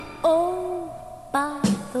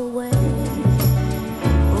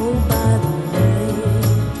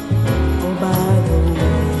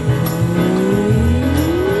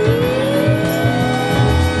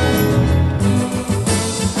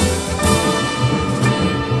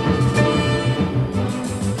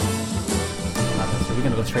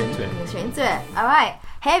into it. Get straight into it. All right.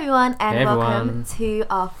 Hey everyone, and Hey, welcome everyone. to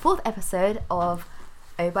our 4th episode of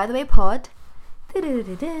Oh By The Way Pod. Can't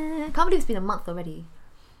believe it's been a month already.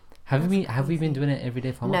 Have we crazy. been doing it every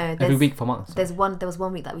day for No, months? Every there's- week for months? There was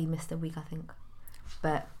one week that we missed a week, I think.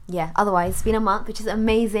 But yeah, otherwise it's been a month, which is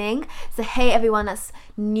amazing. So hey everyone that's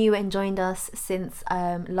new and joined us since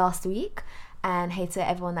last week, and hey to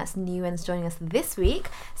everyone that's new and is joining us this week.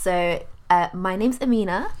 So my name's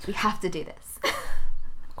Amina. We have to do this.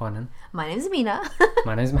 Go on then. My name's Amina.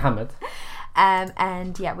 My name's Mohammed.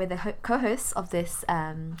 And yeah, we're the co-hosts of this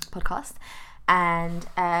podcast. And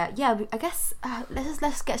yeah, I guess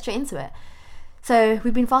let's get straight into it. So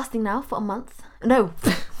we've been fasting now for a month. No,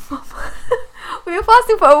 we've been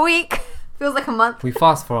fasting for a week. Feels like a month. We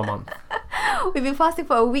fast for a month. We've been fasting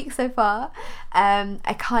for a week so far.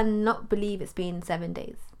 I cannot believe it's been 7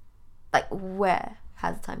 days. Like, where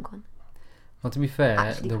has the time gone? Well, to be fair,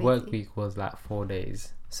 Actually the crazy. work week was like 4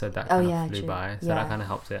 days. So that Oh, kind yeah, of flew true. by. So Yeah. that kind of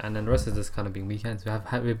helped it. And then the rest has just kind of been weekends.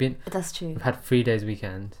 That's true. We've had 3 days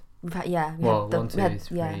weekend. We've had, Well, the- 1, we 2, had-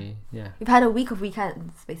 3. yeah. Yeah. We've had a week of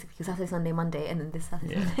weekends, basically. Saturday, Sunday, Monday, and then this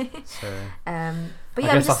Saturday, Yeah. Sunday. So But I yeah, we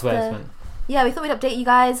guess just that's where it's went. yeah, we thought we'd update you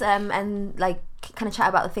guys and like kind of chat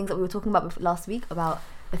about the things that we were talking about last week, about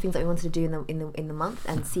the things that we wanted to do in the month,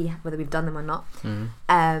 and see whether we've done them or not.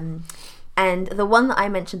 Mhm. And the one that I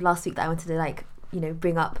mentioned last week that I wanted to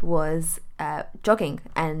bring up was jogging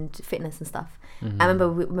and fitness and stuff. Mhm. I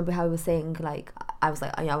remember how we were saying, like, I was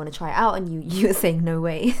like, oh, yeah, I want to try it out, and you were saying no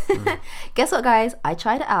way. Guess what, guys? I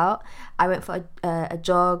tried it out. I went for a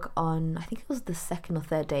jog on, I think it was the 2nd or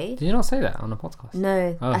 3rd day. Did you not say that on the podcast?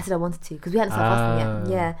 No, Oh. I said I wanted to because we hadn't started fasting Ah. yet.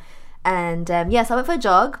 Yeah, and so I went for a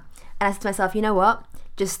jog, and I said to myself, you know what?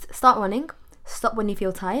 Just start running, stop when you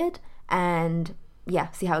feel tired, and yeah,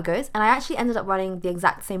 see how it goes. And I actually ended up running the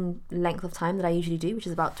exact same length of time that I usually do, which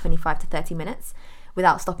is about 25 to 30 minutes,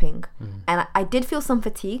 without stopping. And I did feel some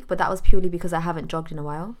fatigue, but that was purely because I haven't jogged in a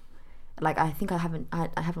while. Like, I think I haven't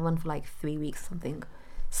run for like 3 weeks or something,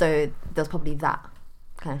 so there was probably that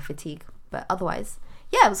kind of fatigue. But otherwise,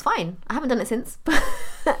 yeah, it was fine. I haven't done it since,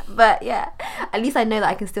 but yeah, at least I know that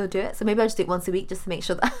I can still do it. So maybe I'll just do it once a week just to make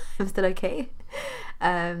sure that I'm still okay.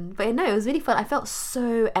 But no, it was really fun. I felt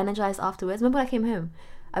so energized afterwards. Remember when I came home?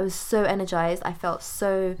 I was so energized. I felt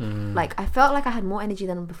so I felt like I had more energy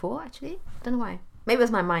than before. Actually, don't know why. Maybe it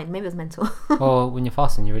was my mind. Maybe it was mental. Well, when you're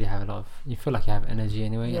fasting, you really have you feel like you have energy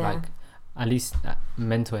anyway. Yeah. Like, at least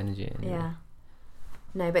mental energy. Anyway. Yeah.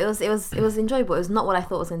 No, but it was enjoyable. It was not what I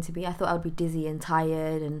thought it was going to be. I thought I would be dizzy and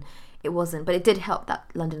tired, and it wasn't. But it did help that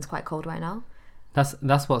London's quite cold right now. That's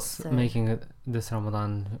what's So- making this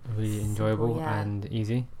Ramadan really enjoyable yeah. and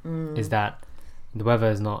easy. Is that the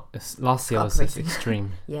weather is not. Last year was Cooperating. just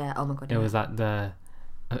extreme. Yeah. Oh my god. It was like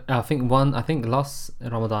I think last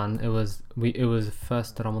Ramadan it was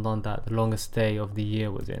first Ramadan that the longest day of the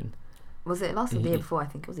year was in. Was it last or the year before? I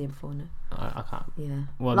think it was the year before. No. I can't. Yeah.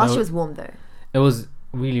 Well, Last year was warm though. It was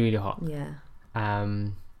really, really hot. Yeah.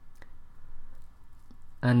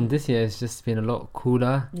 And this year it's just been a lot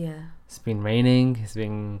cooler. Yeah. It's been raining. It's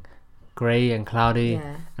been grey and cloudy.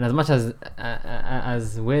 Yeah. And as much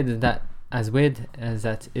as weird as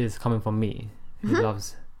that is coming from me, who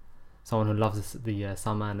loves the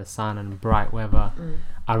summer and the sun and bright weather,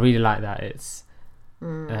 I really like that. It's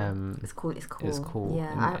cool. It's cool. It's cool.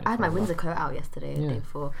 Yeah. I had my Windsor coat out yesterday, the Yeah. day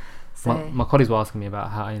before. So my colleagues were asking me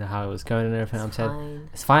about how it was going and everything. I'm saying fine.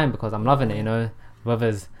 it's fine because I'm loving it. You know, the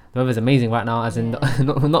weather's amazing right now. As in, Yeah.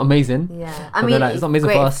 not amazing. Yeah. But I they're mean, like, it's not amazing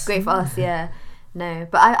great, for us. Great for us. Yeah. No,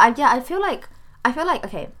 but I feel like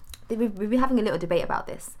okay. We've been having a little debate about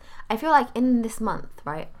this. I feel like in this month,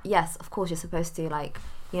 right? Yes, of course, you're supposed to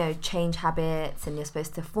change habits, and you're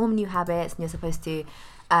supposed to form new habits, and you're supposed to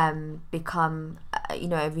become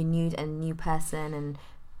a renewed and new person and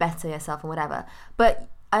better yourself and whatever. But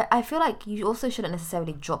I feel like you also shouldn't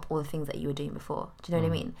necessarily drop all the things that you were doing before. Do you know what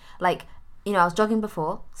I mean? Like, I was jogging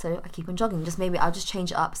before, so I keep on jogging. Just maybe I'll just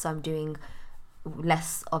change it up, so I'm doing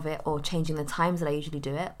less of it, or changing the times that I usually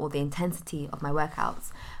do it, or the intensity of my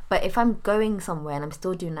workouts. But if I'm going somewhere and I'm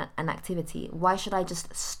still doing an activity, why should I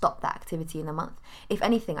just stop that activity in a month? If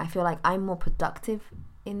anything, I feel like I'm more productive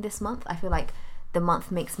in this month. I feel like the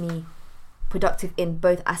month makes me productive in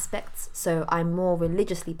both aspects. So I'm more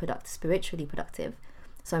religiously productive, spiritually productive.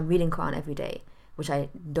 So I'm reading Quran every day, which I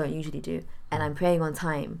don't usually do, and I'm praying on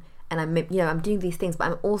time, and I'm doing these things, but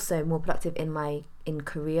I'm also more productive in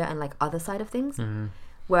career and like other side of things.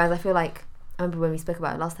 Whereas I feel like, I remember when we spoke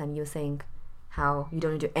about it last time, you were saying how you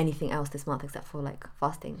don't want to do anything else this month except for like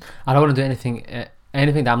fasting. I don't want to do anything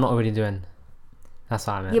that I'm not already doing. That's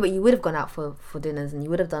what I meant. Yeah, but you would have gone out for dinners, and you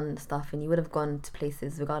would have done stuff, and you would have gone to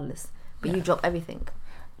places regardless. But you drop everything.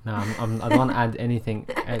 No, I don't want to add anything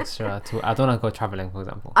extra to. I don't want to go traveling, for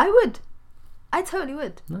example. I would. I totally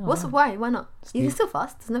would. No, Why? Why not? Just You can leave- still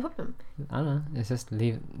fast. There's no problem. I don't know. It's just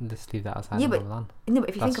leave that aside. Yeah, and but- move on. No, but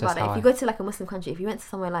if you That's think about just it, how if you I- go to like a Muslim country, if you went to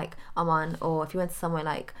somewhere like Oman, or if you went to somewhere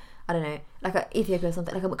like, I don't know, like Ethiopia or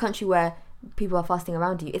something, like a country where people are fasting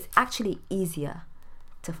around you, it's actually easier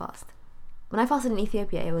to fast. When I fasted in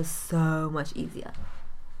Ethiopia, it was so much easier.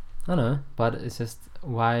 I know, but it's just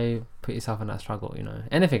why put yourself in that struggle? You know,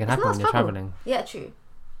 anything can It's happen not a when you're struggle. traveling. Yeah, true.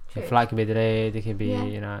 Your flight could be delayed. It could be, Yeah.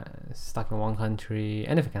 you know, stuck in one country.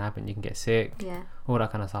 Anything can happen. You can get sick. Yeah, All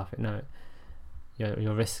that kind of stuff. You know,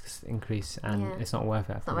 your risks increase, and Yeah. it's not worth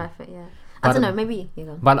it. it's not worth it. Yeah, But- I don't know. Maybe you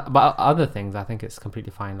know. But other things, I think it's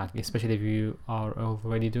completely fine. Like especially if you are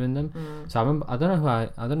already doing them. So I remember, I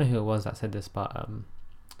don't know who it was that said this, but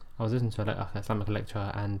I was listening to an Islamic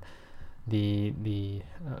lecturer, and the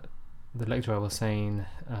lecturer was saying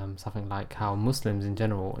something like how Muslims in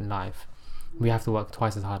general in life, we have to work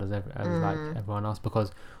twice as hard as like everyone else,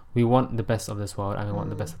 because we want the best of this world and we want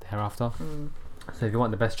the best of the hereafter. So if you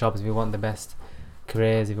want the best jobs, if you want the best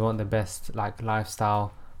careers, if you want the best like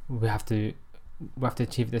lifestyle, we have to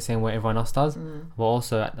achieve it the same way everyone else does. But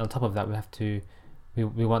also on top of that,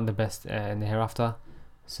 we want the best in the hereafter.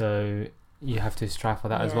 So you have to strive for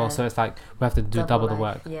that as well. Yeah. So it's like we have to do double the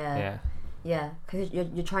life. work. Yeah. Yeah, because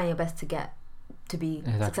you're trying your best to be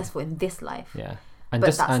Exactly. successful in this life. Yeah. And But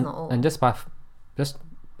just that's and, not all. and just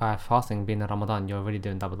by fasting, being in Ramadan, you're already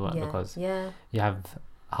doing double the work, because yeah, you have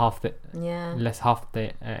half the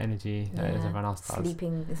energy that Yeah. everyone else does.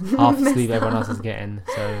 sleeping is Half messed sleep everyone up. else is getting.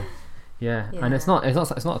 So yeah. Yeah. And it's not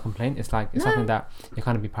a complaint. It's like it's No. something that you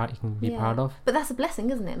kind of you can be Yeah. proud of. But that's a blessing,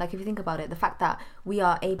 isn't it? Like if you think about it, the fact that we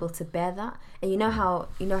are able to bear that, and you know how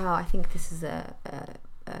I think this is a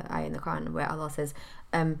ayah in the Quran where Allah says,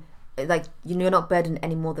 like you're not burdened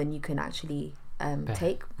any more than you can actually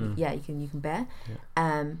take. Yeah, you can bear.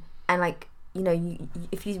 Yeah. And like you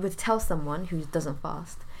if you were to tell someone who doesn't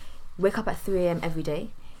fast, wake up at 3 a.m. every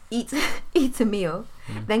day, eat a meal,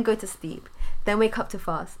 then go to sleep, then wake up to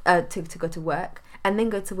fast to go to work, and then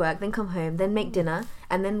go to work, then come home, then make dinner,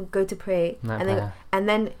 and then go to pray, Night and prayer.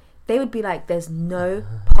 then they would be like, there's no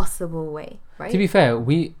possible way, right? To be fair,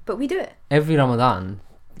 But we do it. every Ramadan,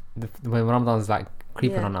 when Ramadan's like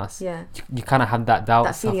creeping Yeah, on us, yeah. you kind of have that doubt,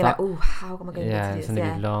 That stuff feeling like, like, oh, how am I going to yeah, do it's this? gonna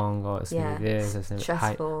Yeah. be long, or it's gonna be Yeah. this, it's gonna be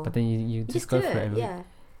Stressful. high. But then you just go do for it, every week. yeah.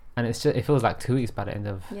 And it feels like 2 weeks by the end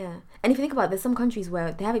of Yeah. And if you think about it, there's some countries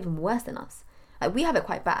where they have it even worse than us. Like we have it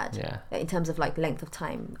quite bad. Yeah. In terms of like length of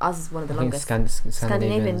time. Ours is one of the I think longest.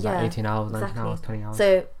 Scandinavian, like yeah. 18 hours, 19 Exactly. hours, 20 hours.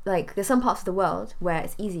 So like there's some parts of the world where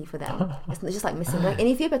it's easy for them. It's just like missing, like in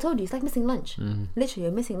Ethiopia, I told you, it's like missing lunch. Literally,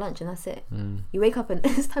 you're missing lunch and that's it. You wake up and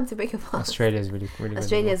it's time to break your fast. Australia's really good.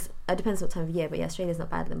 Australia's it depends what time of year, but yeah, Australia's not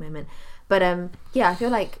bad at the moment. But yeah, I feel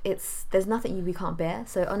like there's nothing we can't bear.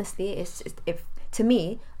 So honestly, it's if to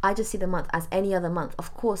me, I just see the month as any other month.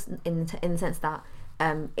 Of course, in the sense that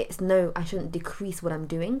I shouldn't decrease what I'm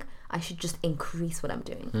doing. I should just increase what I'm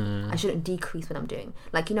doing. I shouldn't decrease what I'm doing.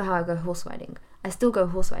 Like how I go horse riding. I still go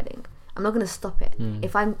horse riding. I'm not gonna stop it.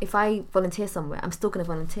 If I volunteer somewhere, I'm still gonna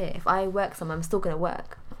volunteer. If I work somewhere, I'm still gonna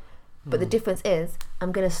work. But the difference is,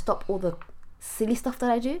 I'm gonna stop all the silly stuff that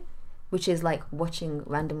I do, which is like watching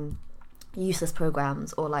random useless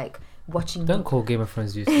programs or like watching. Don't call Game of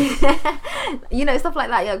Thrones useless. Stuff like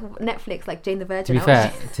that. Yeah, Netflix, like Jane the Virgin.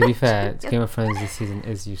 To be fair, Game of Thrones this season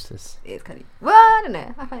is useless. It's kind of well, I don't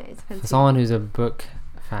know. I find it depends. For someone who's a book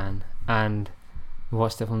fan and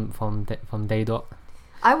watched it from day dot.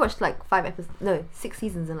 I watched like 6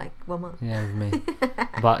 seasons in like 1 month. Yeah, with me.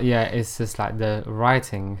 But yeah, it's just like the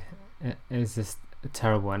writing is just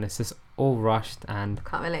terrible, and it's just all rushed, and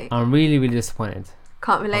Can't relate. I'm really, really disappointed.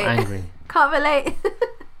 Can't relate. I'm angry. Can't relate.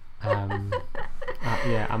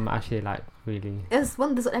 Yeah, I'm actually like really. There's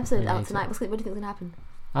an episode Really out hate tonight. What do you think is gonna happen?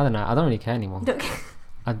 I don't know. I don't really care anymore. You don't care.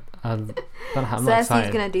 I don't have. I'm not Cersei's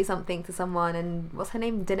excited. gonna do something to someone, and what's her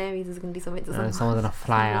name? Daenerys is gonna do something to someone. And someone's gonna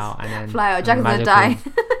fly out, and then Fly out. Dragon's gonna die.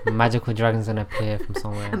 magical dragon's gonna appear from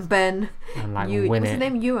somewhere And Ben. and like What's win his it.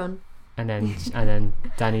 name? Euron. And then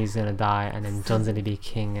Dany's gonna die, and then Jon's gonna be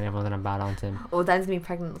king, and everyone's gonna bow down to him. Or Dan's gonna be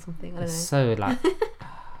pregnant or something. I don't It's know. so like.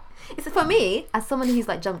 It's for me, as someone who's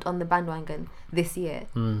like jumped on the bandwagon this year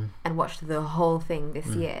and watched the whole thing this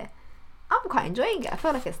year, I'm quite enjoying it. I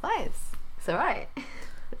feel like it's nice. It's alright.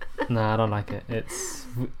 No, I don't like it. It's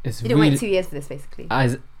You didn't really. wait 2 years for this, basically.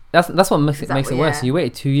 That's what makes it Exactly, worse. yeah. You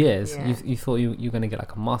waited 2 years. Yeah. You thought you're gonna get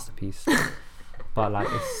like a masterpiece, but like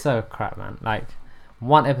it's so crap, man. Like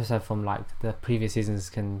one episode from like the previous seasons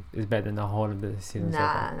is better than the whole of the season. So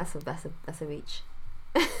Nah, far. that's a reach.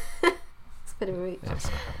 Bit of a reach. Yes.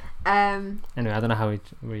 Anyway, I don't know how we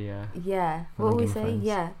yeah. What were we saying?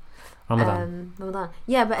 Yeah. Ramadan.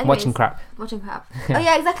 Yeah, but anyways, Watching crap. Oh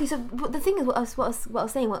yeah, exactly. So the thing is, what I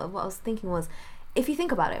was thinking was, if you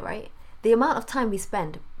think about it, right, the amount of time we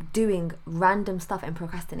spend doing random stuff and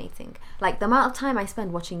procrastinating, like the amount of time I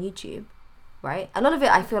spend watching YouTube, right? A lot of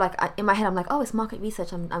it, I feel like in my head, I'm like, oh, it's market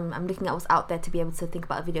research. I'm looking at what's out there to be able to think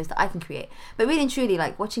about videos that I can create. But really and truly,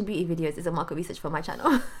 like watching beauty videos is a market research for my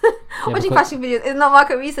channel. Watching fashion videos is not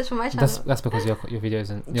market research for my channel. That's because your videos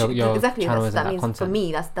and your exactly channel that isn't means content. for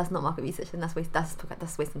me that's not market research, and that's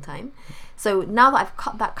wasting time. So now that I've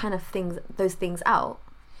cut that kind of those things out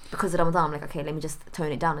because of Ramadan, I'm like, okay, let me just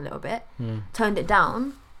tone it down a little bit. Toned it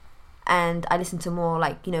down, and I listen to more,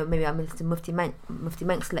 like, you know, maybe I'm listening to Mufti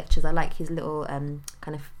Menk's lectures. I like his little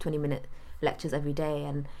kind of 20-minute lectures every day,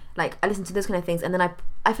 and like I listen to those kind of things, and then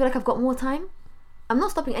I feel like I've got more time. I'm not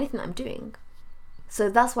stopping anything that I'm doing. So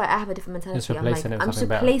that's why I have a different mentality. I'm just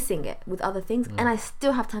replacing it with other things, and I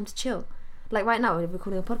still have time to chill. Like right now, we're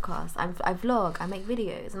recording a podcast. I vlog. I make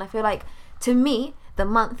videos, and I feel like, to me, the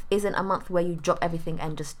month isn't a month where you drop everything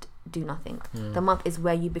and just do nothing. The month is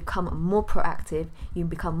where you become more proactive, you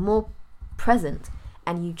become more present,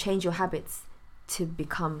 and you change your habits to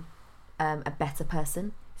become a better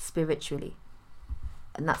person spiritually.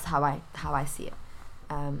 And that's how I see it.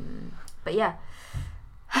 But yeah.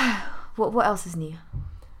 What else is new?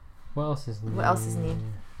 What else is new? What else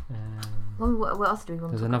do we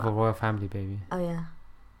want There's to talk another about? royal family baby. Oh yeah.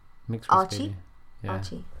 Mixed race Archie? baby. Yeah.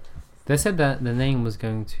 Archie. They said that the name was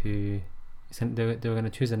going to... They were going to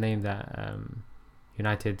choose a name that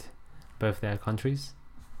united both their countries.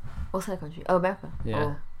 What's her country? Oh, America.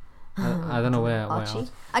 Yeah. Oh. I don't know where Archie?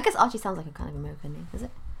 else. I guess Archie sounds like a kind of American name. Is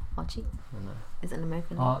it? Archie? I don't know. Is it an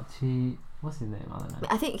American name? Archie... What's his name? I don't know.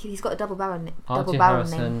 I think he's got a double barrel name.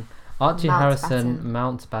 Archie Name. Harrison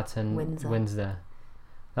Mountbatten Windsor.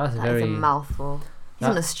 That's That very... is a mouthful. He's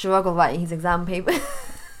gonna struggle writing his exam paper.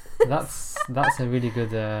 That's a really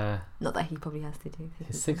good... Not that he probably has to do.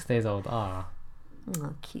 He's 6 days old. Oh,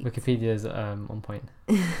 cute. Wikipedia's on point.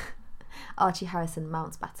 Archie Harrison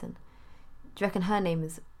Mountbatten. Do you reckon her name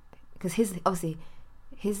is... Because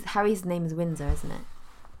Harry's name is Windsor, isn't it?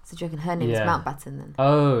 So do you reckon her name is Mountbatten then?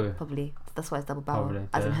 Oh. Probably. That's why it's double barrel. Probably,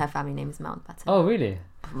 As in her family name is Mountbatten. Oh, really?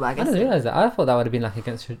 Well, I didn't realise that. I thought that would have been like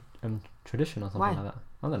against tradition or something like that.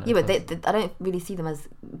 I don't know. Yeah, but I don't really see them as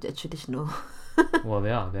traditional. Well,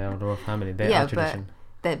 they are. They're a royal family. They are tradition.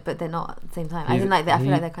 But they're not at the same time. I feel like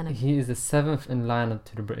they're kind of... He is the 7th in line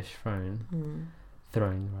to the British throne.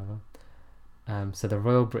 Throne, rather. So the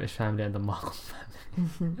royal British family and the Markle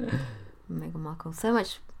family. Meghan Markle. So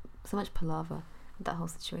much palaver. That whole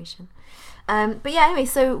situation. But yeah, anyway,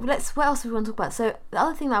 so what else do we want to talk about? So the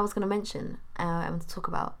other thing that I was going to mention, I want to talk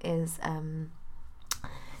about is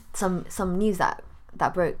some news that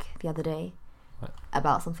broke the other day. What?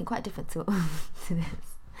 About something quite different to this.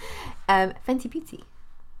 Fenty Beauty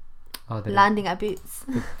landing at Boots.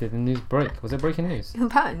 Did the news break? Was it breaking news?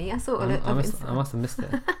 Apparently, I saw it. I must have missed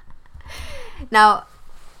it. Now,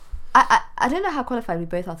 I don't know how qualified we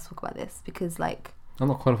both are to talk about this, because like, I'm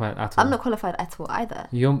not qualified at all. I'm not qualified at all either.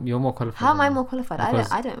 You're more qualified. How am I more qualified?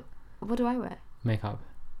 I don't. What do I wear? Makeup.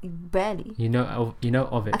 Barely. You know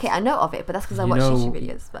of it. Okay, I know of it, but that's because I watch YouTube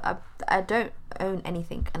videos. But I don't own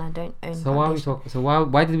anything, and I don't own. So why are we talk? So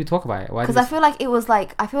why did we talk about it? Because I feel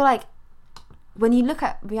like when you look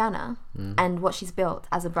at Rihanna and what she's built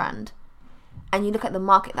as a brand, and you look at the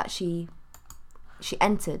market that she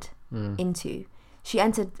entered into, she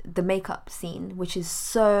entered the makeup scene, which is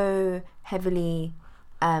so heavily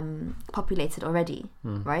populated already,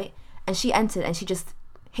 right? And she entered and she just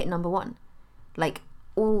hit number one. Like,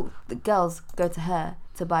 all the girls go to her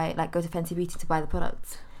to buy, like, go to Fenty Beauty to buy the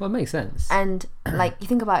products. Well, it makes sense. And like, you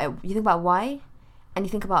think about it, you think about why, and you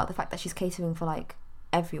think about the fact that she's catering for like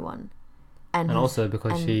everyone, and also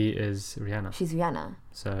because she is Rihanna. She's Rihanna,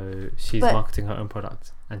 so she's marketing her own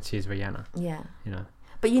product, and she's Rihanna. Yeah. You know.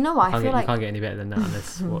 But you know what? I feel like you can't get any better than that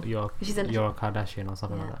unless you're a Kardashian or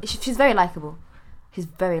something like that. She's very likable. She's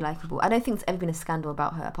very likable. I don't think there's ever been a scandal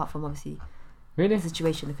about her, apart from obviously really the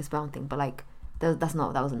situation, the Chris Brown thing. But like, that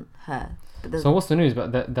wasn't her. But so what's the news?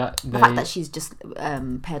 But the fact that she's just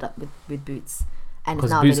paired up with Boots, and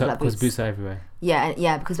it's now available at Boots. Because Boots are everywhere.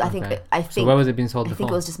 Yeah. Because I think. So where was it being sold before?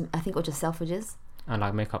 I think it was just Selfridges. And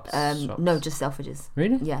like makeup shops. No, just Selfridges.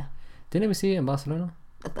 Really? Yeah. Didn't we see it in Barcelona?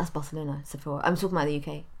 That's Barcelona, Sephora. I'm talking about the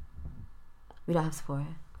UK. We don't have Sephora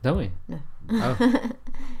here. Don't we? No. Oh.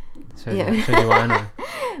 Show you what I know.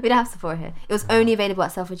 We don't have Sephora here. It was only available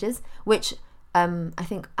at Selfridges, which I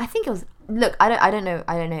think it was. Look, I don't know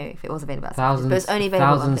if it was available at Selfridges, but it was only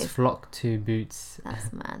available. Thousands flock to Boots.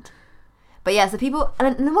 That's mad. But yeah, so people,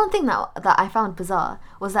 and the one thing that I found bizarre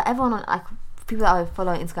was that everyone on, like, people that I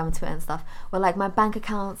follow on Instagram and Twitter and stuff were like, my bank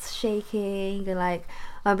account's shaking, and like,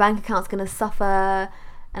 my bank account's gonna suffer.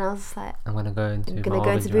 And I was just like, I'm gonna go into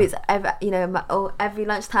Boots. Every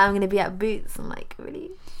lunchtime I'm gonna be at Boots. I'm like,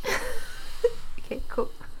 really? Okay, cool.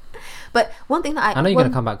 But one thing that I know you're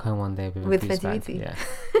gonna come back home one day with Fenty Beauty. Yeah,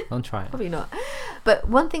 don't try it. Probably not. But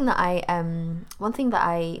one thing that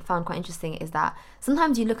I found quite interesting is that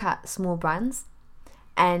sometimes you look at small brands,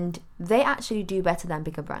 and they actually do better than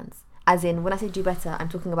bigger brands. As in, when I say do better, I'm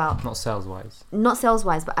talking about not sales wise,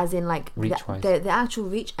 but as in like the actual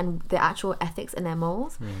reach and the actual ethics and their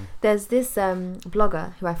morals. There's this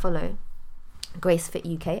blogger who I follow, Grace Fit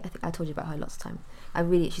UK. I think I told you about her lots of times.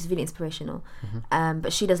 She's really inspirational.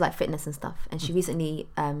 But she does like fitness and stuff, and she recently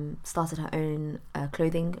started her own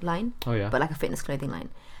clothing line. Oh yeah. But like a fitness clothing line.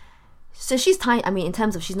 So she's tiny. I mean, in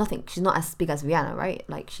terms of she's not as big as Rihanna, right?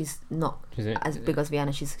 Like she's not as big as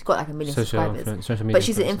Rihanna. She's got like 1 million subscribers, but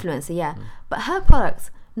she's an influencer, yeah. But her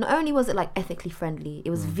products, not only was it like ethically friendly, it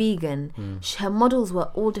was vegan. Her models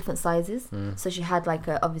were all different sizes. So she had like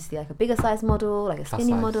obviously like a bigger size model, like a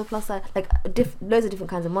skinny model, plus size, like loads of different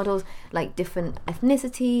kinds of models, like different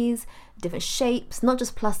ethnicities, different shapes, not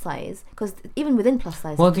just plus size, because even within plus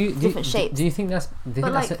size, different shapes. Do you think that's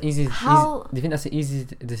an easy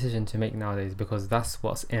decision to make nowadays, because that's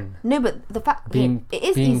what's in? No, but the fact it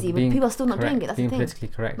is easy, but people are still not doing it. That's the thing. Politically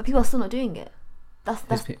correct. But people are still not doing it. That's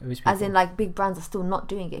which as in like big brands are still not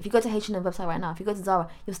doing it. If you go to H&M website right now, if you go to Zara,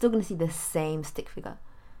 you're still going to see the same stick figure.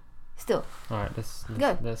 Still. All right, let's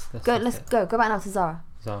go. Go back now to Zara.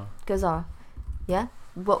 Go Zara. Yeah.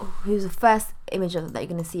 Who's the first image that you're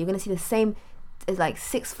going to see? You're going to see the same. It's like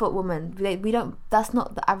 6 foot woman. We don't. That's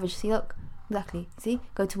not the average. See, look exactly. See,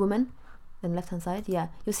 go to woman, then left hand side. Yeah,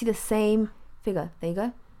 you'll see the same figure. There you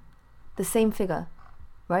go. The same figure,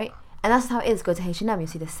 right? And that's how it is. Go to H&M, you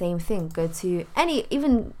see the same thing. Go to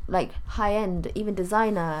even like high end, even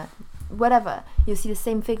designer, whatever, you'll see the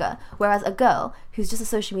same figure. Whereas a girl who's just a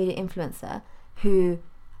social media influencer, who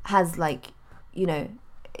has like,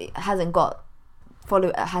 hasn't got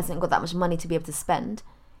that much money to be able to spend,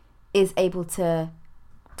 is able to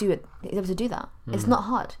do it. Is able to do that. It's not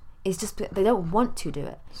hard. It's just they don't want to do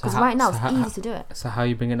it, because right now it's easy to do it. So how are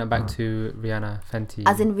you bringing it back to Rihanna, Fenty?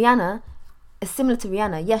 As in Rihanna. It's similar to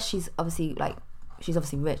Rihanna. Yes, she's obviously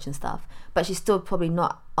rich and stuff, but she's still probably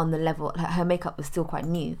not on the level. Her makeup is still quite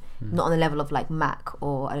new, not on the level of like MAC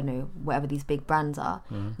or I don't know, whatever these big brands are.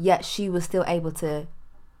 Yet she was still able to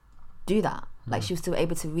do that. Like she was still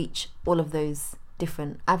able to reach all of those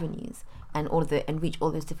different avenues and reach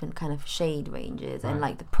all those different kind of shade ranges and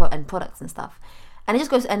like the products and stuff. And it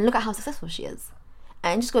just goes, and look at how successful she is.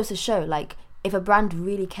 And it just goes to show, like, if a brand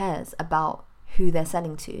really cares about who they're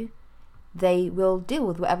selling to, they will deal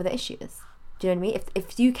with whatever the issue is. Do you know what I mean?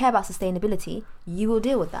 If you care about sustainability, you will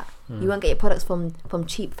deal with that. You won't get your products from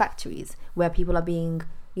cheap factories where people are being,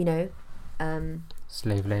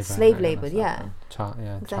 slave labor, yeah.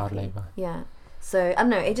 Child labor. Yeah. So I don't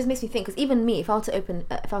know. It just makes me think, because even me, if I were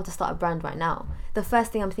to start a brand right now, the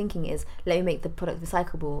first thing I'm thinking is, let me make the product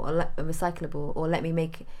recyclable, or let me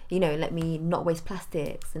make, let me not waste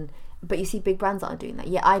plastics. But you see, big brands aren't doing that.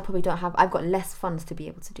 Yeah, I probably don't have. I've got less funds to be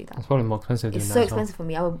able to do that. It's probably more expensive. It's so expensive for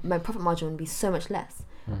me. My profit margin would be so much less.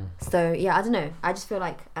 So yeah, I don't know. I just feel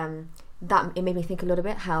like that it made me think a little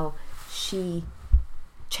bit how she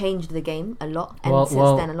changed the game a lot, and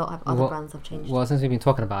since then a lot of other brands have changed. Well, since we've been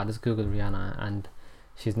talking about it, I just googled Rihanna, and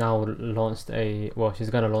she's now launched she's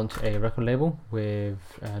going to launch a record label with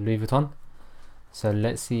Louis Vuitton. So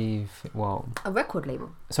let's see a record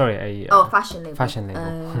label. Sorry, fashion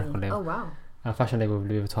label. Record label. Oh wow. A fashion label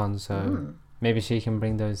with Louis Vuitton. So maybe she can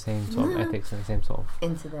bring those same sort of ethics and the same sort of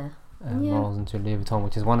into the morals into Louis Vuitton,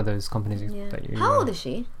 which is one of those companies that you. How old is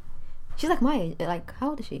she? She's like my age. Like, how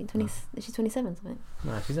old is she? She's 27 something.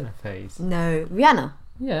 No, she's in her 30s. No, Rihanna.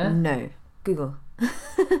 Yeah. No, Google.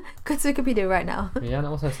 Go to Wikipedia right now.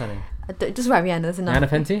 Rihanna, what's her surname? Just write Rihanna. That's enough. Rihanna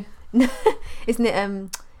Fenty. Isn't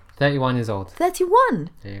it 31 years old.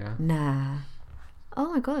 31? There you go. Nah.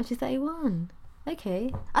 Oh my god, she's 31.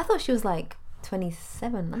 Okay. I thought she was like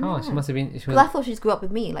 27. Oh, she must have been. Because I thought she just grew up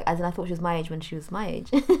with me. Like, as in I thought she was my age when she was my age.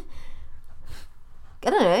 I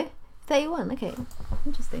don't know. 31. Okay.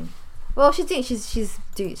 Interesting. Well, she's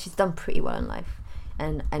done pretty well in life.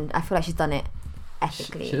 And I feel like she's done it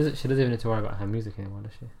ethically. She doesn't even need to worry about her music anymore,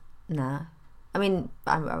 does she? Nah. I mean,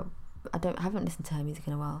 I haven't listened to her music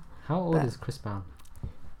in a while. How old is Chris Brown?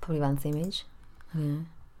 Probably around the same age. Yeah.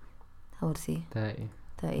 How old is he? 30.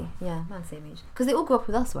 Yeah, around the same age. Because they all grew up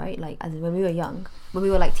with us, right? Like, as in when we were young, when we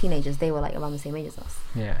were like teenagers, they were like around the same age as us.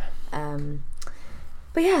 Yeah.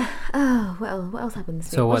 But yeah, what else happened this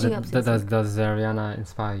week? So what What's she up to this week? does Rihanna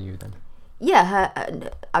inspire you then? Yeah,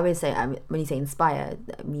 I would say, when you say inspire,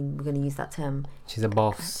 I mean, we're going to use that term She's a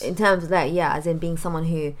boss. in terms of that, yeah, as in being someone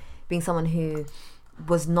who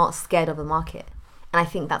was not scared of the market. And I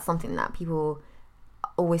think that's something that people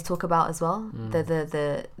always talk about as well.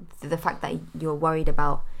 The fact that you're worried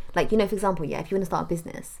about, like, for example, yeah, if you want to start a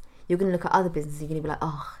business, you're going to look at other businesses, you're going to be like,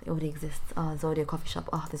 oh, it already exists. Oh, there's already a coffee shop.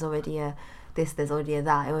 Oh, there's already a this, there's already a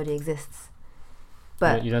that. It already exists.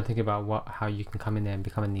 But you don't think about how you can come in there and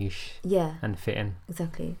become a niche. Yeah. And fit in.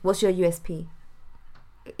 Exactly. What's your USP?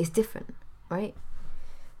 It's different, right?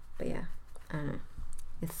 But yeah, I don't know.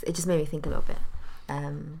 It just made me think a little bit.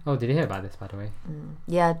 Oh, did you hear about this, by the way?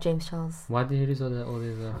 Yeah, James Charles. Why did he lose all these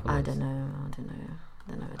followers? I don't know.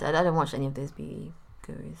 I don't watch any of those beauty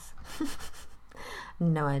gurus.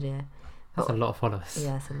 No idea. That's a lot of followers.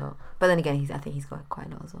 Yeah, it's a lot. But then again, I think he's got quite a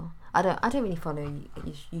lot as well. I don't really follow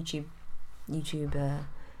YouTube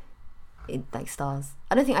like stars.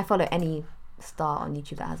 I don't think I follow any star on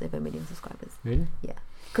YouTube that has over 1 million subscribers. Really? Yeah,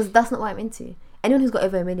 because that's not what I'm into. Anyone who's got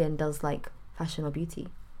over 1 million does like fashion or beauty.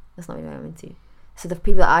 That's not really what I'm into. So the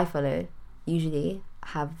people that I follow usually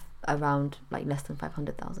have around like less than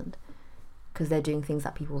 500,000 because they're doing things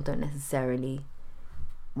that people don't necessarily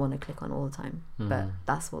want to click on all the time. But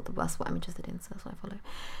that's what I'm interested in, so that's what I follow.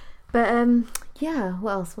 But yeah,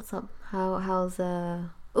 what else? What's up? How's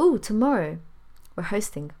tomorrow we're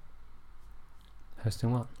hosting.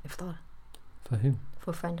 Hosting what? Iftar. For whom?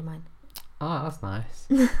 For a friend of mine. Oh, that's nice.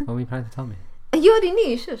 What were you planning to tell me? You already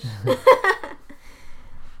knew. Shush. What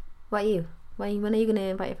about you? When are you gonna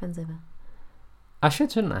invite your friends over? I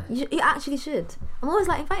shouldn't I? You actually should. I'm always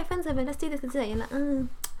like, invite your friends over. Let's do this and that. You're like,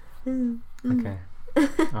 Okay.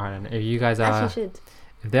 All right, then. If you guys are, actually should.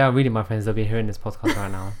 If they are really my friends, they'll be hearing this podcast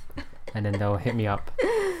right now, and then they'll hit me up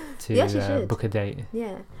to book a date.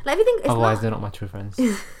 Yeah, like if you think otherwise they're not my true friends.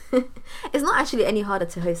 It's not actually any harder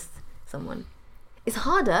to host someone. It's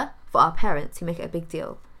harder for our parents who make it a big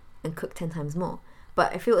deal and cook 10 times more.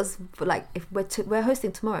 But if it was like if we're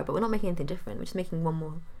hosting tomorrow, but we're not making anything different. We're just making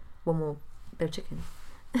one more bit of chicken.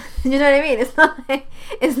 You know what I mean?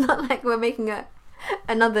 It's not like we're making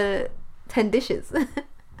another 10 dishes.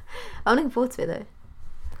 I'm looking forward to it though.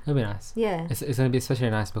 It'll be nice. Yeah. It's going to be especially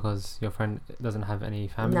nice because your friend doesn't have any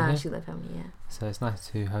family. No, here. she's got family. Yeah. So it's nice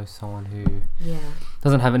to host someone who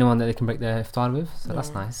doesn't have anyone that they can break their iftar with. So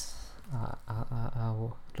that's nice. I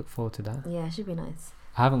will look forward to that. Yeah, it should be nice.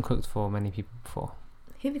 I haven't cooked for many people before.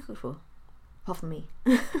 Who have you cooked for? Apart from me.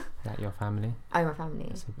 Like your family. Oh, my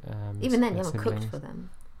family. Even then, you haven't cooked for them.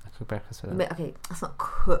 I cook breakfast for them. But, okay, that's not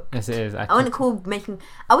cook. Yes, it is. I wouldn't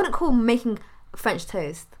call making French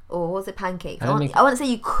toast or was it pancakes? I wouldn't say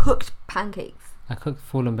you cooked pancakes. I cooked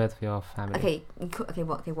full in bed for your family. Okay,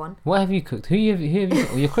 what? Okay, one. What have you cooked? Who have you cooked?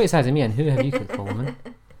 Well, you're criticising me, and who have you cooked for, woman?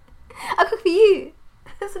 I cook for you.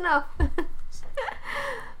 That's enough.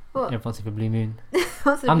 What? Everyone's for Blue Moon.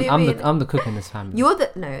 I'm the cook in this family. You're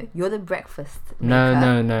the breakfast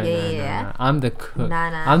maker. No. I'm the cook.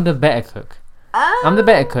 Nah. I'm the better cook. Oh. I'm the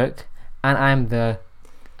better cook, and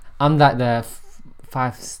I'm like the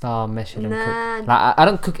 5-star Michelin cook. Like I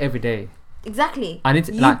don't cook every day. Exactly. I need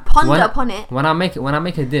to ponder upon it. When I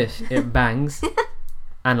make a dish, it bangs,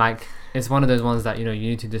 and like it's one of those ones that you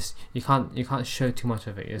need to just you can't show too much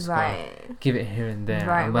of it. You just gotta give it here and there.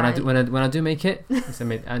 Right, and when I do make it, it's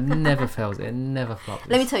amazing. It never fails. It never flops.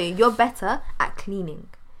 Let me tell you, you're better at cleaning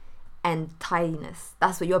and tidiness.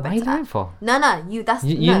 That's what you're better at. What are you doing for? No, you. That's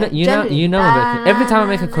you know. Every time I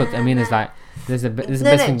make a cook, I mean, it's like this is the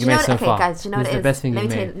best thing you made so far. Guys, do you know what it is? This is the best thing you've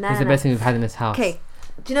made. This is the best thing we've had in this house. Okay,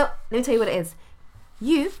 do you know? Let me tell you what it is.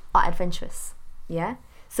 You are adventurous, yeah.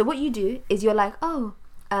 So what you do is you're like, I'm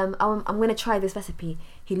gonna try this recipe.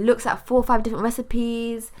 He looks at 4 or 5 different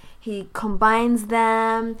recipes. He combines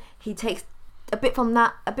them. He takes a bit from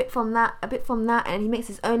that, a bit from that, a bit from that, and he makes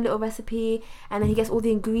his own little recipe. And then he gets all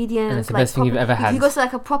the ingredients. And it's the best thing you've ever had. He goes to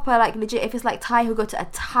like a proper, like legit. If it's like Thai, he'll go to a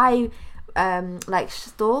Thai, like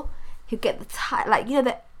store. He'll get the Thai, like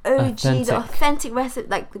the OG, the authentic recipe,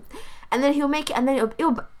 like, and then he'll make it, and then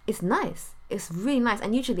it's nice. It's really nice,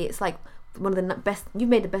 and usually it's like one of the best. You've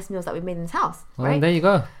made the best meals that we've made in this house, right? There you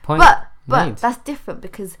go. Point. But that's different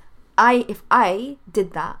because if I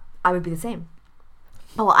did that, I would be the same.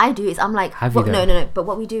 But what I do is I'm like, no. But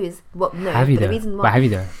what we do is Have you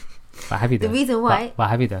though? But have you though? The reason why. But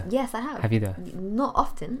have you though? Yes, I have. Have you though? Not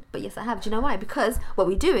often, but yes, I have. Do you know why? Because what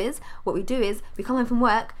we do is we come home from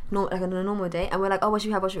work, like on a normal day, and we're like, what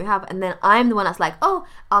should we have? And then I'm the one that's like, I'll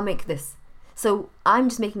make this. So I'm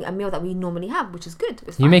just making a meal that we normally have, which is good.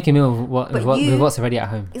 It's You fine. make a meal with But with what's already at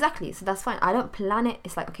home. Exactly. So that's fine. I don't plan it.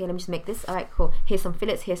 It's like, okay, let me just make this. All right, cool. Here's some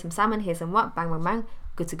fillets. Here's some salmon. Here's some what? Bang, bang, bang.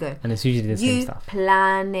 Good to go. And it's usually the same You stuff.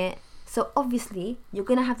 plan it. So obviously you're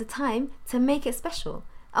gonna have the time to make it special.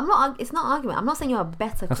 It's not argument. I'm not saying you're a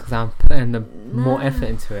better That's cook. because I'm putting the more Nah. effort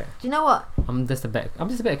into it. Do you know what? I'm just a better cook.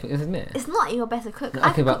 Just admit it. It's not you're a better cook. No, I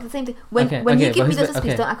okay, can but- cook the same thing. When you but give me who's those be-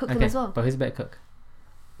 recipes, don't I cook them as well? But who's a better cook?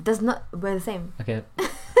 We're the same. Okay.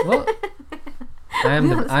 What? I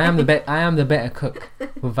am the better cook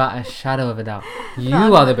without a shadow of a doubt. You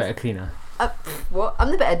I'm are the not. better cleaner. What? I'm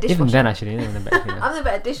the better dishwasher. Even then, actually, you're not the better cleaner. I'm the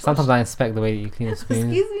better dishwasher. Sometimes I inspect the way that you clean the spoons,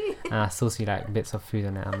 Excuse me. and I still see like bits of food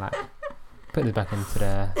on it. I'm like, put this back into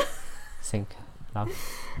the sink, love.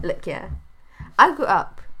 Look, yeah, I grew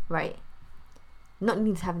up right, not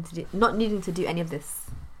needing to do any of this.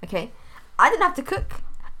 Okay, I didn't have to cook.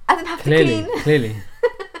 I didn't have to clean. Clearly.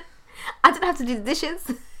 I didn't have to do the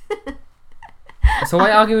dishes. So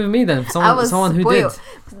why argue with me then? I was Someone who did.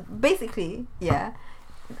 spoiled. Basically, yeah.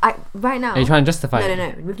 Right now. Are you trying to justify it?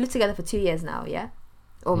 No. We've lived together for 2 years now. Yeah,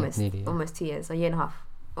 almost, nearly, yeah. almost 2 years, a year and a half,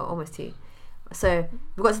 or almost 2. So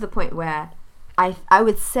we got to the point where I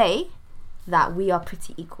would say that we are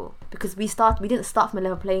pretty equal because we didn't start from a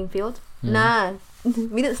level playing field. Mm. Nah,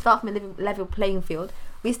 we didn't start from a level playing field.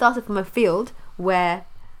 We started from a field where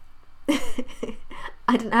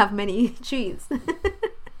I didn't have many trees.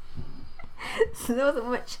 So there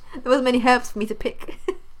wasn't many herbs for me to pick.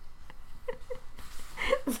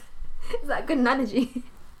 Is that a good analogy?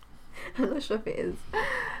 I'm not sure if it is.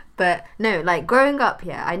 But no, like growing up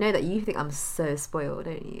here, I know that you think I'm so spoiled,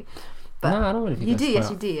 don't you? But no, I don't really think you that's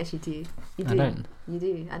do, yes spoiled. you do. You do. I don't. You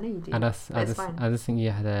do. I know you do. I It's fine. just think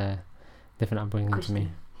you had a different upbringing to me. Kushti.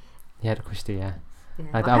 You had a kushti, yeah. Yeah.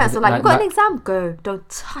 Like, My parents I were was- like, like- "You've got an like- exam, go. Don't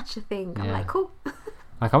touch a thing." I'm Yeah. like, "Cool."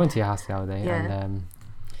 Like I went to your house the other day, Yeah. and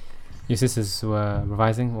your sisters were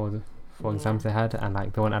revising all the 4 Yeah. exams they had, and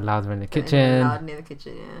like they weren't allowed in the Loud kitchen, near the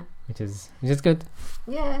kitchen, yeah. which is good.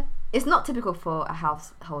 Yeah, it's not typical for a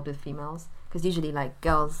household with females because usually like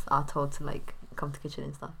girls are told to like come to kitchen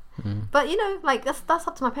and stuff. Mm. But you know, like that's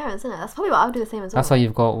up to my parents, isn't it? That's probably what I would do the same as well. That's why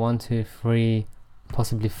you've got 1, 2, 3,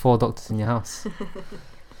 possibly 4 doctors in your house.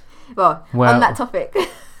 Well, Well- on that topic,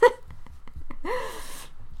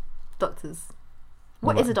 doctors.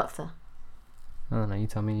 What Well, is a doctor? I don't know. You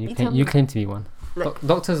tell me. You tell You me. claim to be one. Look.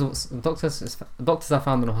 Doctors are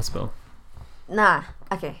found in a hospital. Nah.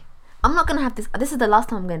 Okay. I'm not gonna have this. This is the last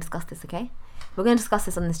time I'm gonna discuss this. Okay. We're gonna discuss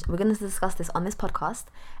this on this. We're gonna discuss this on this podcast,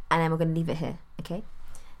 and then we're gonna leave it here. Okay.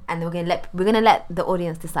 And then we're gonna let the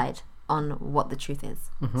audience decide on what the truth is.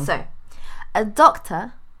 Mhm. So, a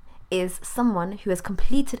doctor is someone who has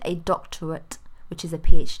completed a doctorate, which is a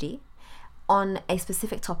PhD, on a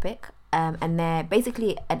specific topic, and they're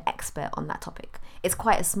basically an expert on that topic. It's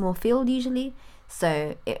quite a small field usually,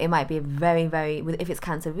 so it might be a very, very. If it's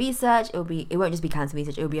cancer research, it won't just be cancer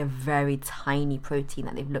research. It will be a very tiny protein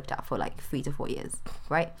that they've looked at for like 3 to 4 years,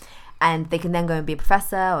 right? And they can then go and be a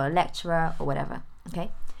professor or a lecturer or whatever.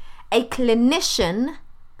 Okay, a clinician.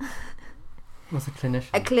 What's a clinician?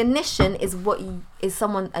 A clinician is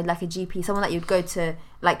someone like a GP, someone that you'd go to,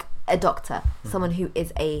 like a doctor, someone who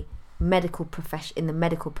is a medical profession in the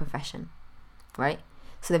medical profession, right?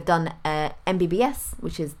 So they've done MBBS,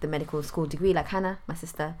 which is the medical school degree, like Hannah, my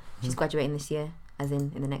sister. She's graduating this year, as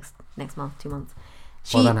in the next month, 2 months.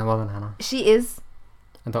 Well done, Hannah. She is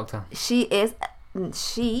A doctor. she is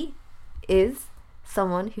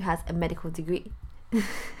someone who has a medical degree.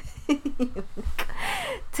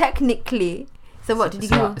 Technically. So what did you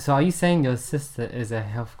do? So are you saying your sister is a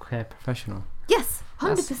healthcare professional? Yes,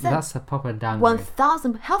 100%. That's a proper downgrade.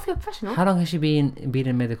 1,000 healthcare professional. How long has she been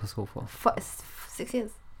in medical school for? For 6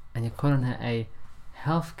 years. And you're calling her a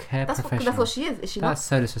healthcare professional? That's what she is she That's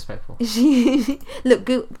so disrespectful. not? She look,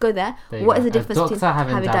 go there. There you What go. is the A difference doctor between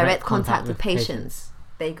having having direct contact with patients?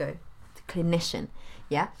 There you go. Clinician.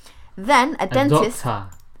 Yeah. Then a dentist.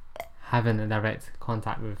 doctor having a direct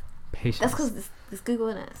contact with patients. That's because it's Google,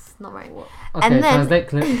 isn't it? It's not right. Okay, And then- translate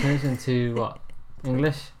clinician to what?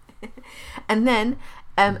 English? And then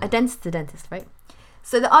a dentist is a dentist, right?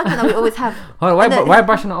 So the argument that we always have. Hold on, No. why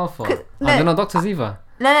brushing it off for? 'Cause- Are no. they not doctors either?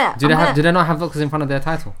 No. Do they not have doctors in front of their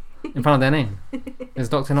title? In front of their name? Is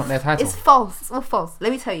doctor not their title? It's false. It's all false.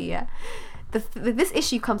 Let me tell you, yeah. This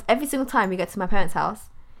issue comes every single time we get to my parents' house.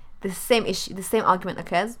 The same issue, the same argument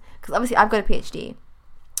occurs because obviously I've got a PhD,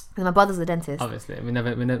 and my brother's a dentist. Obviously, we don't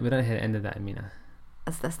hear the end of that, Amina.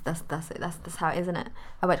 That's it. That's how it is, isn't it?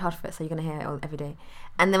 I worked hard for it, so you're gonna hear it all every day.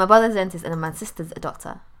 And then my brother's a dentist, and then my sister's a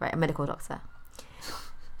doctor, right? A medical doctor,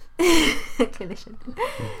 clinician.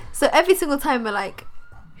 So every single time we're like,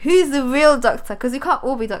 Who's the real doctor? Because we can't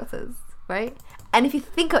all be doctors, right? And if you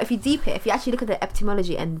deep it, if you actually look at the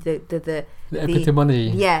etymology and the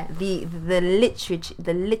etymology. Yeah, the literature,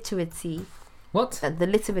 the literacy. What? The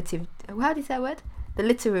literative. How do you say that word? The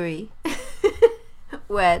literary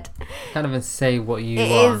word. Can't even say what you are.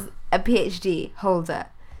 It is a PhD holder.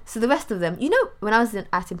 So the rest of them, when I was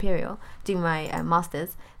at Imperial doing my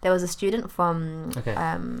masters, there was a student from. Okay.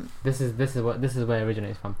 This is where it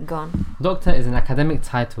originates from. Go on. Doctor is an academic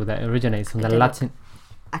title that originates from the Latin.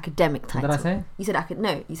 Academic title. What did I say? You said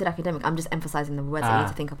you said academic. I'm just emphasizing the words that you need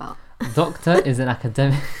to think about. Doctor is an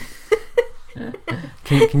academic.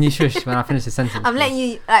 Can you shush when I finish the sentence? I'm letting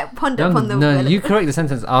you ponder upon the. No, you correct the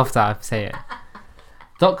sentence after I say it.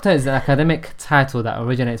 Doctor is an academic title that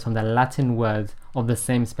originates from the Latin word of the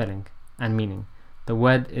same spelling and meaning. The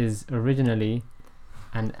word is originally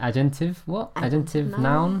an adjective. What? Adjective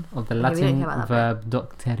noun of the Latin verb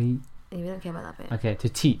docteri. We don't care about that bit. Okay, to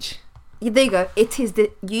teach. There you go. It is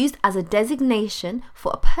used as a designation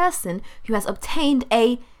for a person who has obtained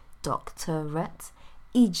a doctorate,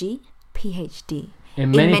 e.g., PhD.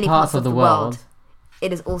 In many parts of the world,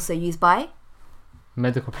 it is also used by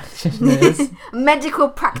medical practitioners. Medical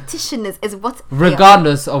practitioners is what.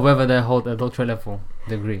 Regardless of whether they hold a doctorate level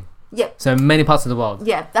degree. Yep. So in many parts of the world.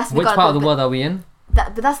 Yeah, that's. Which part of the world are we in?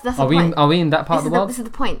 That's the point. Are we in that part of the world? This is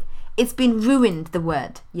the point. It's been ruined. The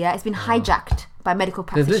word. Yeah, it's been hijacked by medical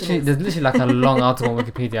practitioners. There's literally like a long article on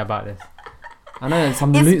Wikipedia about this. I know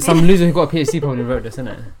some loser who got a PhD probably wrote this, isn't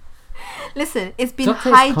it? Listen, it's been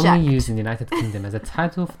Doctor hijacked. is commonly used in the United Kingdom as a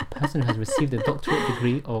title for the person who has received a doctorate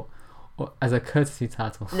degree or as a courtesy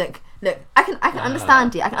title. Look. I can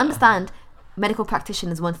understand it. I can understand medical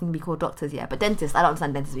practitioners wanting to be called doctors, yeah, but dentists, I don't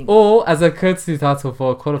understand dentists being. Or as a courtesy title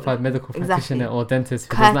for a qualified medical practitioner or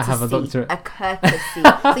dentist who does not have a doctorate. A courtesy.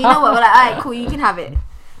 So you know what? We're like, all right, cool, you can have it,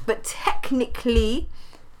 but technically,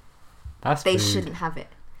 they shouldn't have it.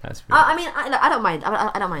 That's rude. I mean, I don't mind.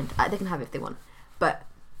 I don't mind. They can have it if they want, but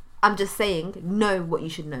I'm just saying, know what you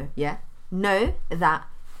should know. Yeah, know that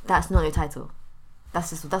that's not your title.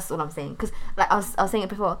 That's all I'm saying. Because like I was saying it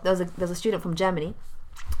before, there was a student from Germany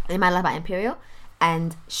in my lab at Imperial,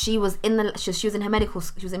 and she was in medical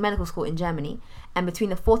school in Germany, and between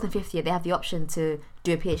the 4th and 5th year they have the option to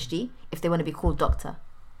do a PhD if they want to be called doctor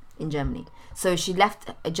in Germany. So she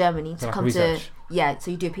left Germany to come research.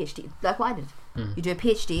 So you do a PhD like what I did. You do a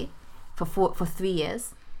PhD for 3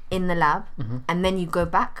 years in the lab, and then you go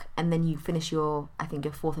back and then you finish your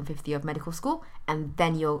 4th and 5th year of medical school, and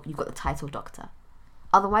then you've got the title doctor.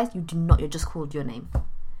 Otherwise you do not, you're just called your name.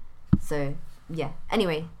 So yeah,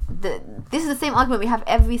 anyway, this is the same argument we have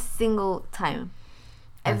every single time.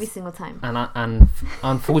 And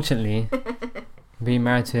unfortunately, being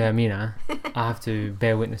married to Amina, I have to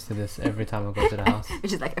bear witness to this every time I go to the house.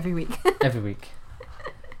 Which is like every week. Every week.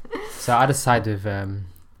 So I decide with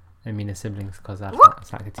Amina's siblings because I like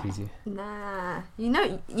to tease you. Nah,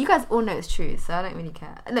 you guys all know it's true, so I don't really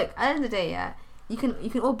care. Look, at the end of the day, yeah, you can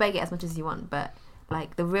all beg it as much as you want, but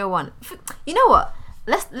like the real one, you know what?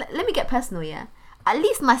 Let me get personal, yeah. At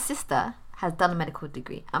least my sister has done a medical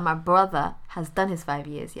degree, and my brother has done his 5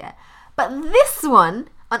 years, yeah. But this one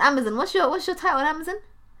on Amazon, what's your title on Amazon?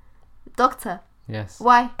 Doctor. Yes.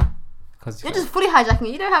 Why? Because you're just fully hijacking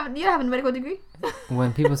it. You don't have a medical degree.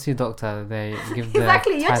 When people see doctor, they give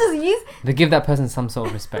they give that person some sort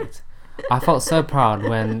of respect. I felt so proud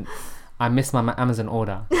when I missed my Amazon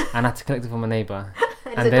order and I had to collect it from my neighbour,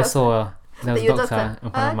 and they saw. There was a doctor in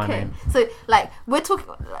front of my name. So, like, we're talking,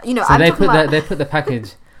 So they put the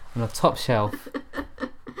package on the top shelf.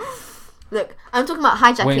 Look, I'm talking about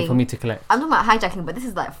hijacking. Waiting for me to collect. I'm talking about hijacking, but this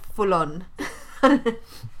is like full on.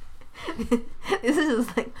 This is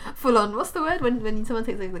just like full on. What's the word when someone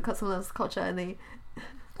takes like someone else's culture and they.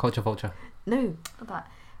 Culture vulture. No, not that.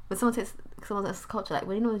 When someone takes someone else's culture, like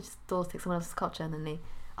when stores take someone else's culture and then they.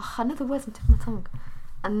 Oh, I know the words on the tip of my tongue.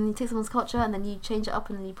 And then you take someone's culture and then you change it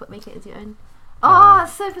up and then you make it into your own. Oh,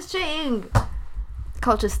 it's so frustrating.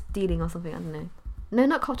 Culture stealing or something, I don't know. No,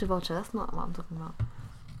 not culture vulture. That's not what I'm talking about.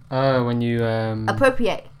 Oh, when you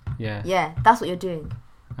appropriate. Yeah. Yeah, that's what you're doing.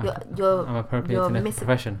 I'm appropriating a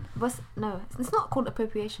profession. No, it's not called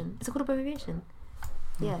appropriation. It's called appropriation.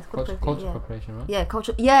 Yeah, it's called cultural appropriation, right? Yeah,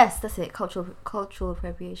 cultural. Yes, that's it. Cultural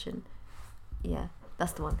appropriation. Yeah,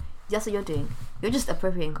 that's the one. That's what you're doing. You're just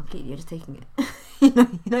appropriating completely. You're just taking it. You're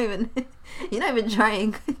not even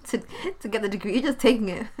trying to get the degree. You're just taking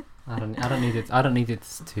it. I don't need it. I don't need it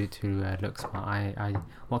to look smart. I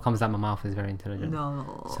what comes out of my mouth is very intelligent.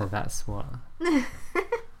 No. So that's what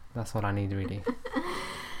I need really.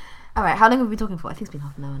 All right. How long have we been talking for? I think it's been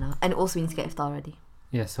half an hour now. And also we need to get iftar ready.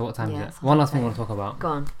 Yeah. So what time is it? One last thing I want to talk about. Go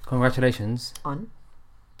on. Congratulations. On.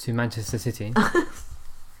 to Manchester City.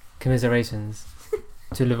 Commiserations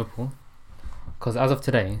to Liverpool. Because as of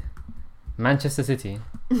today, Manchester City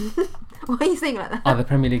Why are you saying like that? are the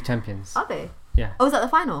Premier League champions. Are they? Yeah. Oh, was that the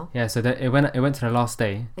final? Yeah, so it went to the last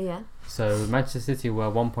day. Yeah. So Manchester City were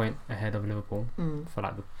 1 point ahead of Liverpool for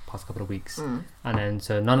like the past couple of weeks. And then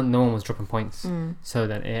so no one was dropping points. So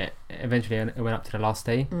then it eventually it went up to the last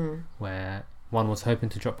day where one was hoping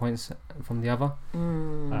to drop points from the other.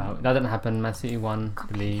 That didn't happen. Man City won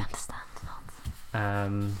the league.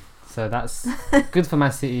 So that's good for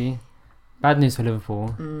Man City. Bad news for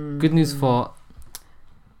Liverpool. Good news for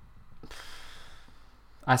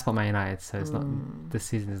I spot Man United, so it's not this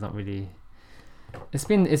season is not really. It's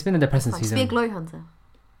been a depressing season. Just be a glory hunter.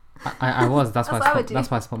 I was. That's why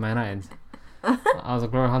That's I spot Man United. I was a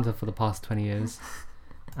glory hunter for the past 20 years,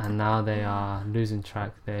 and now they are losing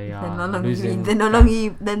track. They're no longer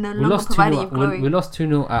providing you glory. We lost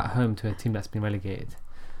 2-0 at home to a team that's been relegated.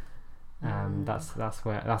 That's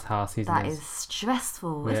how our season is. That is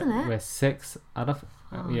stressful, isn't it? We're 6 out of.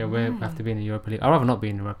 We have to be in the Europa League. I'd rather not be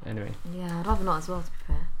in Europe anyway. Yeah, I'd rather not as well, to be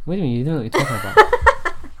fair. What do you mean? You don't know what you're talking about.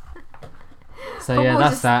 So yeah,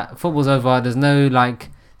 that's that. Football's over. There's no like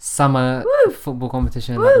summer football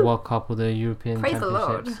competition like the World Cup or the European Praise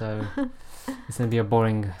Championship. the So it's gonna be a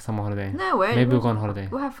boring summer holiday. No, we'll go on holiday.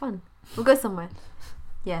 We'll have fun. We'll go somewhere.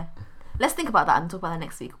 Yeah, let's think about that and talk about that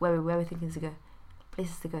next week. Where we're thinking to go,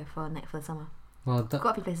 places to go for the summer. Well, we've got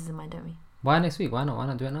a few places in mind, don't we? Why next week? Why not? Why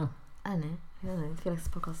not do it now? I don't know. I feel like this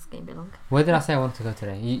podcast is getting a bit long. Where did I say I wanted to go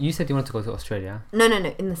today? You said you wanted to go to Australia. No.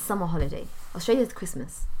 In the summer holiday. Australia's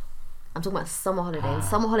Christmas. I'm talking about summer holiday. In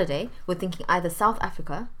summer holiday, we're thinking either South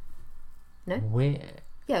Africa. No? Where?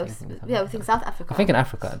 Yeah, we're thinking South Africa. I think in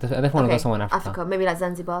Africa. I definitely want to go somewhere in Africa. Maybe like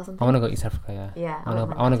Zanzibar or something. I want to go East Africa, yeah. Yeah. I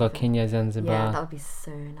want to go Kenya, Zanzibar. Yeah, that would be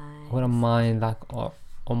so nice. I wouldn't mind like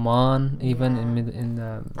Oman, even in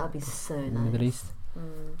the that would be so nice. Middle East.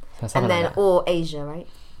 So and then like or Asia, right?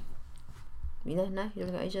 You don't want to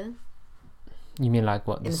go Asia then? You mean like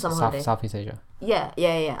what? In the summer holiday? Southeast Asia? Yeah.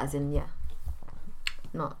 As in, yeah.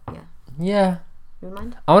 Not, yeah. Yeah. You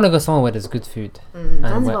mind? I want to go somewhere where there's good food.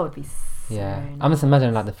 Zanzibar would be so nice. I'm just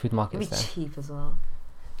imagining like the food markets there. It'd be cheap as well.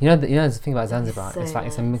 You know the thing about Zanzibar, so it's like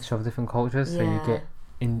it's a mixture of different cultures. So you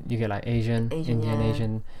get like Indian,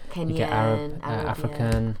 Asian, Kenyan, you get Arab,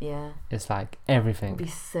 African. Yeah. It's like everything. It'd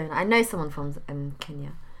be so nice. I know someone from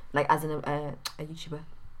Kenya, like as in a YouTuber.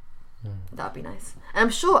 That would be nice. And I'm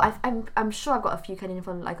sure I've got a few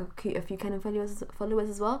Kenyan followers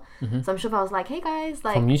as well. So I'm sure if I was like, hey guys,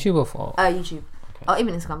 like from YouTube or for YouTube, or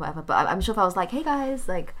even Instagram, whatever. But I'm sure if I was like, hey guys,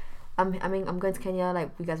 like I'm going to Kenya, like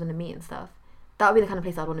you guys want to meet and stuff. That would be the kind of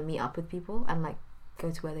place I'd want to meet up with people and like go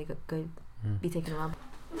to where they go be taken around.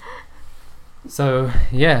 So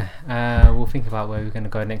we'll think about where we're going to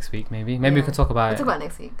go next week. Maybe we can talk about it. Talk about it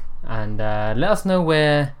next week. And let us know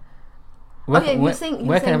where can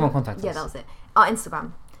everyone contact us? Yeah, that was it. Our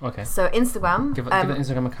Instagram. Okay. So Instagram. Give the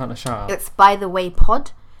Instagram account a shout out. It's By The Way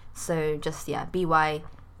Pod. So just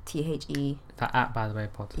BYTHE. At By The Way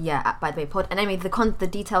Pod. Yeah, at By The Way Pod. And anyway, the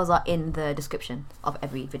details are in the description of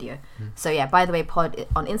every video. So By The Way Pod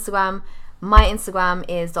on Instagram. My Instagram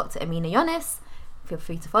is Dr. Amina Yonis. Feel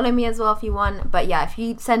free to follow me as well if you want. But yeah,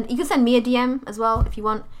 you can send me a DM as well if you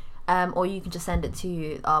want. Or you can just send it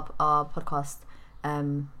to our podcast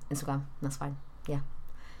Instagram. That's fine. Yeah.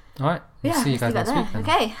 All right. We'll see you guys next week.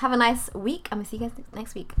 Okay. Have a nice week. I'm gonna see you guys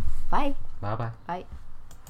next week. Bye. Bye. Bye.